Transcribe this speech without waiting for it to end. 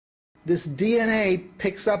This DNA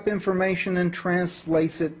picks up information and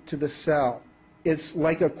translates it to the cell. It's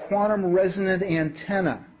like a quantum resonant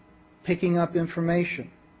antenna picking up information.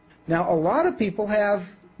 Now, a lot of people have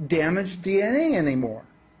damaged DNA anymore.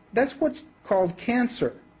 That's what's called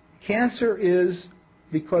cancer. Cancer is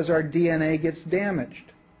because our DNA gets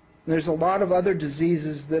damaged. There's a lot of other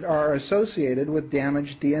diseases that are associated with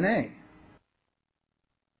damaged DNA.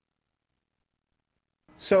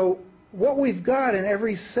 So what we've got in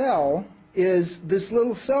every cell is this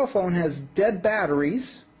little cell phone has dead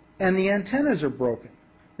batteries and the antennas are broken.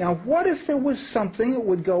 Now, what if there was something that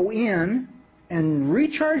would go in and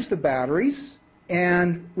recharge the batteries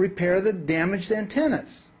and repair the damaged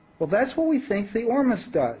antennas? Well, that's what we think the ORMUS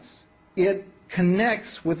does. It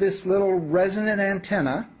connects with this little resonant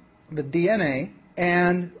antenna, the DNA,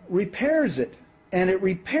 and repairs it. And it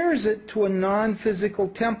repairs it to a non-physical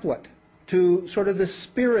template, to sort of the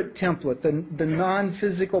spirit template, the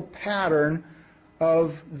non-physical pattern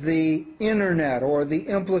of the internet or the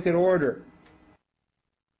implicate order.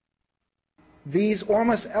 These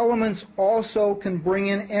ORMUS elements also can bring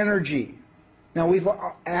in energy. Now, we've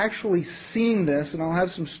actually seen this, and I'll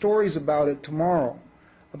have some stories about it tomorrow,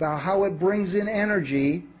 about how it brings in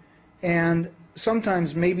energy, and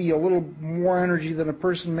sometimes maybe a little more energy than a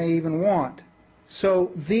person may even want.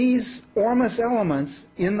 So these ORMUS elements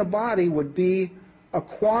in the body would be a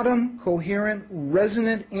quantum coherent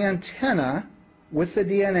resonant antenna with the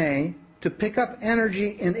DNA to pick up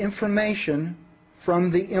energy and information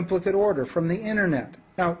from the implicate order, from the internet.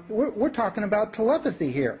 Now, we're talking about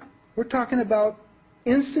telepathy here. We're talking about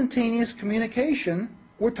instantaneous communication.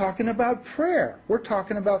 We're talking about prayer. We're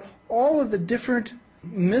talking about all of the different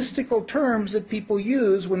mystical terms that people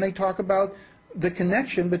use when they talk about the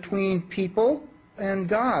connection between people and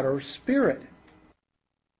God or spirit.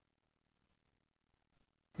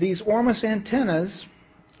 These ORMUS antennas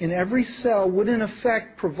in every cell would in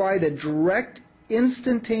effect provide a direct,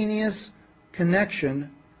 instantaneous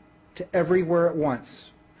connection to everywhere at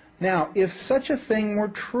once. Now, if such a thing were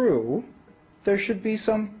true, there should be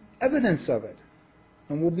some evidence of it.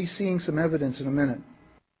 And we'll be seeing some evidence in a minute.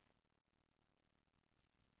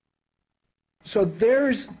 So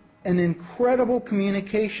there's an incredible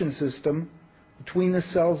communication system between the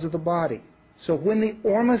cells of the body. So when the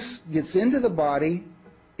ORMUS gets into the body,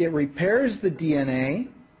 it repairs the DNA,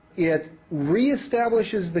 it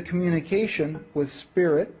reestablishes the communication with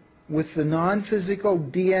spirit, with the non-physical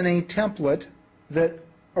DNA template that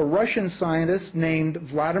a Russian scientist named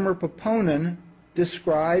Vladimir Poponin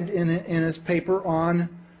described in his paper on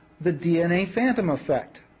the DNA phantom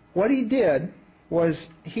effect. What he did was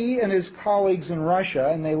he and his colleagues in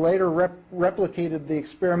Russia, and they later replicated the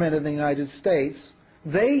experiment in the United States,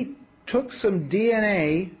 they took some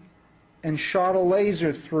DNA and shot a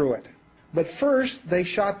laser through it. But first, they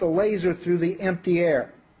shot the laser through the empty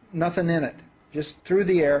air, nothing in it, just through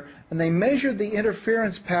the air, and they measured the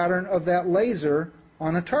interference pattern of that laser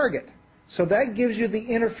on a target. So that gives you the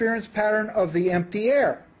interference pattern of the empty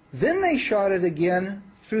air. Then they shot it again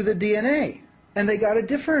through the DNA, and they got a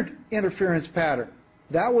different interference pattern.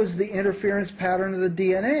 That was the interference pattern of the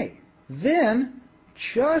DNA. Then,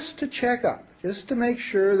 just to check up, just to make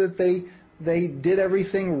sure that they did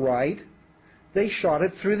everything right, they shot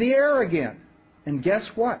it through the air again. And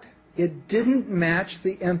guess what? It didn't match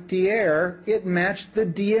the empty air, it matched the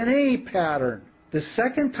DNA pattern. The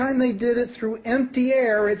second time they did it through empty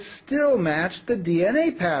air, it still matched the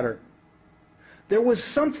DNA pattern. There was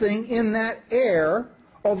something in that air,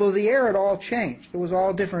 although the air had all changed. It was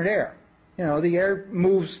all different air. You know, the air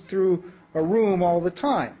moves through a room all the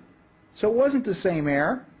time. So it wasn't the same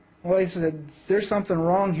air. Well, they said, there's something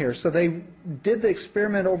wrong here. So they did the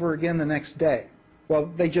experiment over again the next day. Well,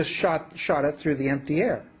 they just shot it through the empty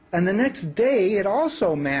air. And the next day, it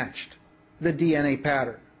also matched the DNA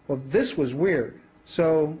pattern. Well, this was weird.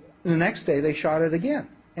 So the next day, they shot it again.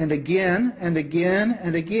 And again, and again,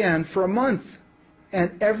 and again for a month.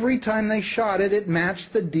 And every time they shot it, it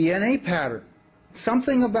matched the DNA pattern.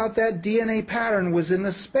 Something about that DNA pattern was in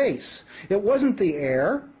the space. It wasn't the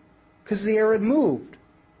air, because the air had moved.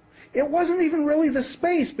 It wasn't even really the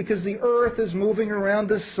space, because the Earth is moving around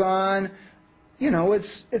the sun. You know,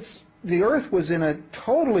 the Earth was in a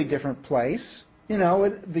totally different place. You know,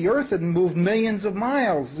 the Earth had moved millions of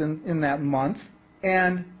miles in that month,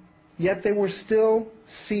 and yet they were still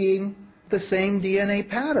seeing the same DNA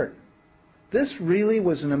pattern. This really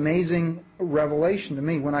was an amazing revelation to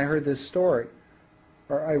me when I heard this story,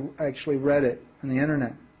 or I actually read it on the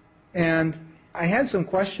internet. And I had some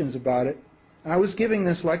questions about it. I was giving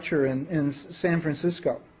this lecture in San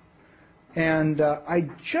Francisco, and I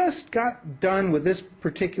just got done with this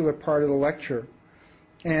particular part of the lecture,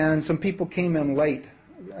 and some people came in late,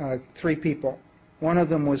 3 people. One of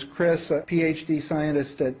them was Chris, a PhD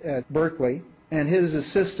scientist at Berkeley, and his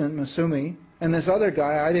assistant, Masumi, and this other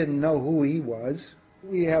guy, I didn't know who he was.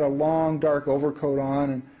 He had a long, dark overcoat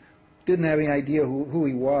on and didn't have any idea who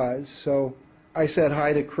he was. So I said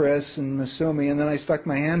hi to Chris and Masumi, and then I stuck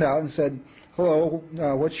my hand out and said, hello,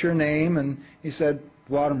 what's your name? And he said,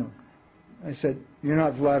 Vladimir. I said, you're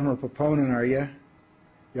not Vladimir Poponin, are you?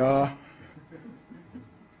 Yeah.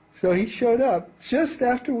 So he showed up just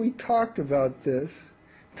after we talked about this.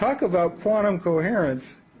 Talk about quantum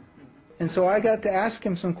coherence. And so I got to ask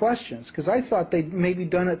him some questions, because I thought they'd maybe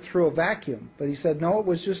done it through a vacuum. But he said, no, it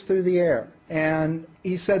was just through the air. And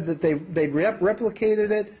he said that they'd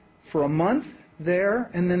replicated it for a month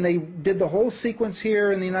there, and then they did the whole sequence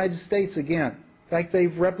here in the United States again. In fact,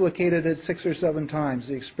 they've replicated it 6 or 7 times,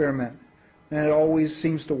 the experiment. And it always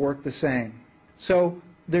seems to work the same. So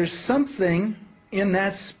there's something in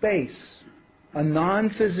that space, a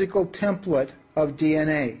non-physical template of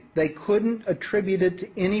DNA. They couldn't attribute it to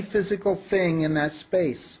any physical thing in that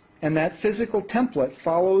space. And that physical template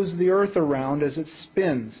follows the Earth around as it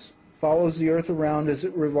spins, follows the Earth around as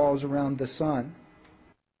it revolves around the sun.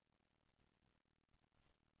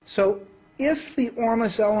 So if the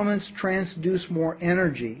ORMUS elements transduce more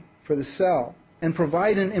energy for the cell and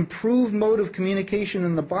provide an improved mode of communication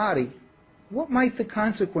in the body, what might the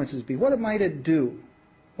consequences be? What might it do?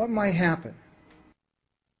 What might happen?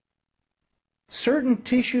 Certain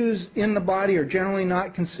tissues in the body are generally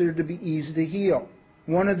not considered to be easy to heal.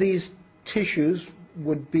 One of these tissues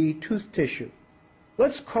would be tooth tissue.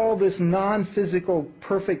 Let's call this non-physical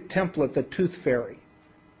perfect template the tooth fairy.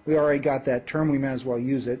 We already got that term, we might as well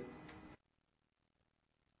use it.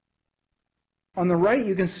 On the right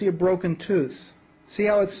you can see a broken tooth. See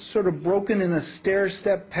how it's sort of broken in a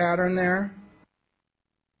stair-step pattern there?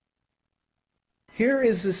 Here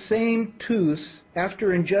is the same tooth after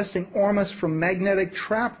ingesting ORMUS from magnetic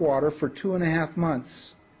trap water for 2.5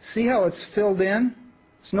 months. See how it's filled in?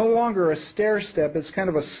 It's no longer a stair step, it's kind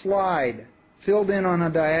of a slide, filled in on a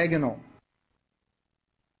diagonal.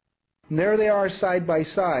 And there they are side by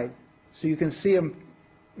side, so you can see them,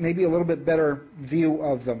 maybe a little bit better view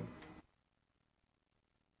of them.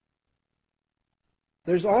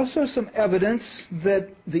 There's also some evidence that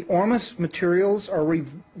the ORMUS materials are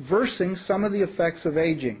reversing some of the effects of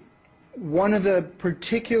aging. One of the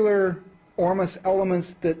particular ORMUS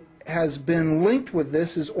elements that has been linked with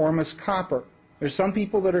this is ORMUS copper. There's some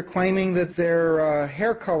people that are claiming that their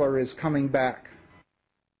hair color is coming back.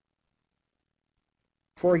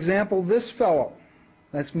 For example, this fellow,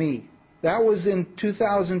 that's me. That was in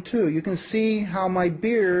 2002. You can see how my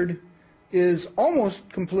beard is almost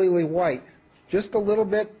completely white. Just a little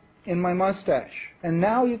bit in my mustache. And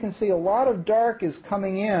now you can see a lot of dark is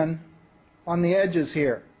coming in on the edges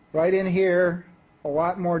here. Right in here, a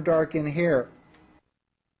lot more dark in here.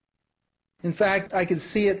 In fact, I could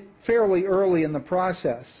see it fairly early in the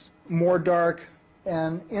process. More dark,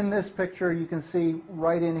 and in this picture you can see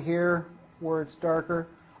right in here where it's darker.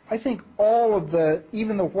 I think all of the,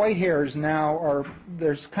 even the white hairs now are,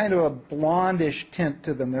 there's kind of a blondish tint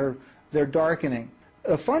to them. They're darkening.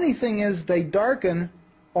 The funny thing is they darken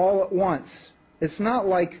all at once. It's not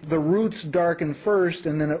like the roots darken first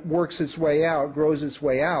and then it works its way out, grows its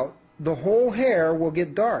way out. The whole hair will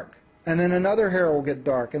get dark, and then another hair will get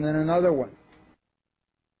dark, and then another one.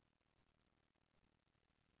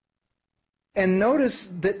 And notice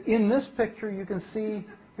that in this picture you can see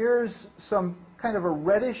here's some kind of a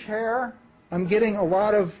reddish hair. I'm getting a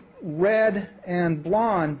lot of red and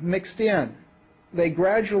blonde mixed in. They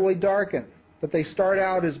gradually darken. But they start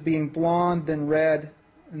out as being blonde, then red,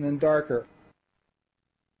 and then darker.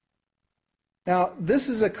 Now, this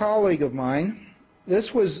is a colleague of mine.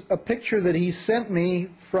 This was a picture that he sent me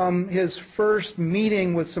from his first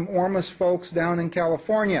meeting with some ORMUS folks down in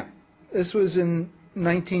California. This was in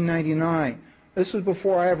 1999. This was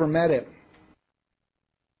before I ever met him.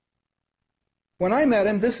 When I met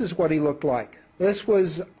him, this is what he looked like. This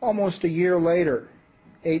was almost a year later,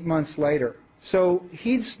 8 months later. So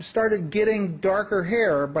he'd started getting darker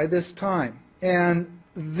hair by this time. And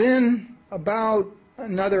then about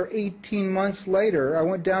another 18 months later, I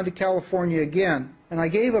went down to California again. And I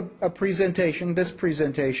gave a presentation, this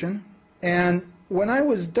presentation. And when I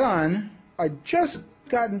was done, I'd just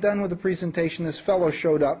gotten done with the presentation, this fellow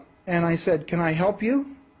showed up. And I said, can I help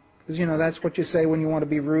you? Because, you know, that's what you say when you want to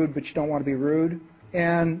be rude, but you don't want to be rude.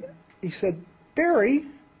 And he said, Barry,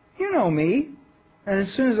 you know me. And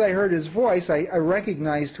as soon as I heard his voice, I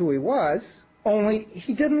recognized who he was, only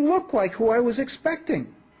he didn't look like who I was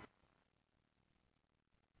expecting.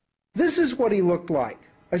 This is what he looked like.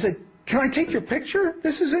 I said, Can I take your picture?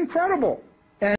 This is incredible.